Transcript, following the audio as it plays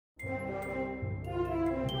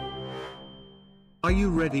Are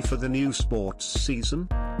you ready for the new sports season?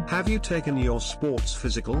 Have you taken your sports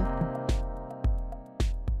physical?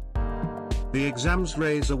 The exams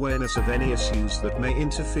raise awareness of any issues that may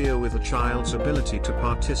interfere with a child's ability to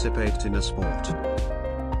participate in a sport.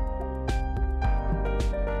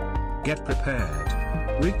 Get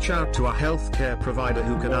prepared. Reach out to a healthcare provider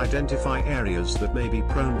who can identify areas that may be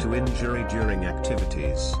prone to injury during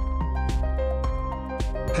activities.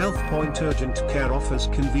 HealthPoint Urgent Care offers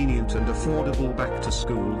convenient and affordable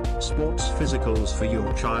back-to-school sports physicals for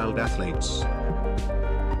your child athletes.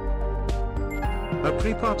 A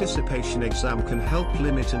pre-participation exam can help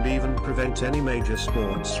limit and even prevent any major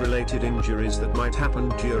sports-related injuries that might happen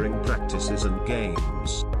during practices and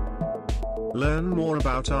games. Learn more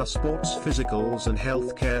about our sports physicals and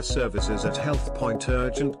healthcare services at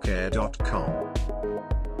healthpointurgentcare.com.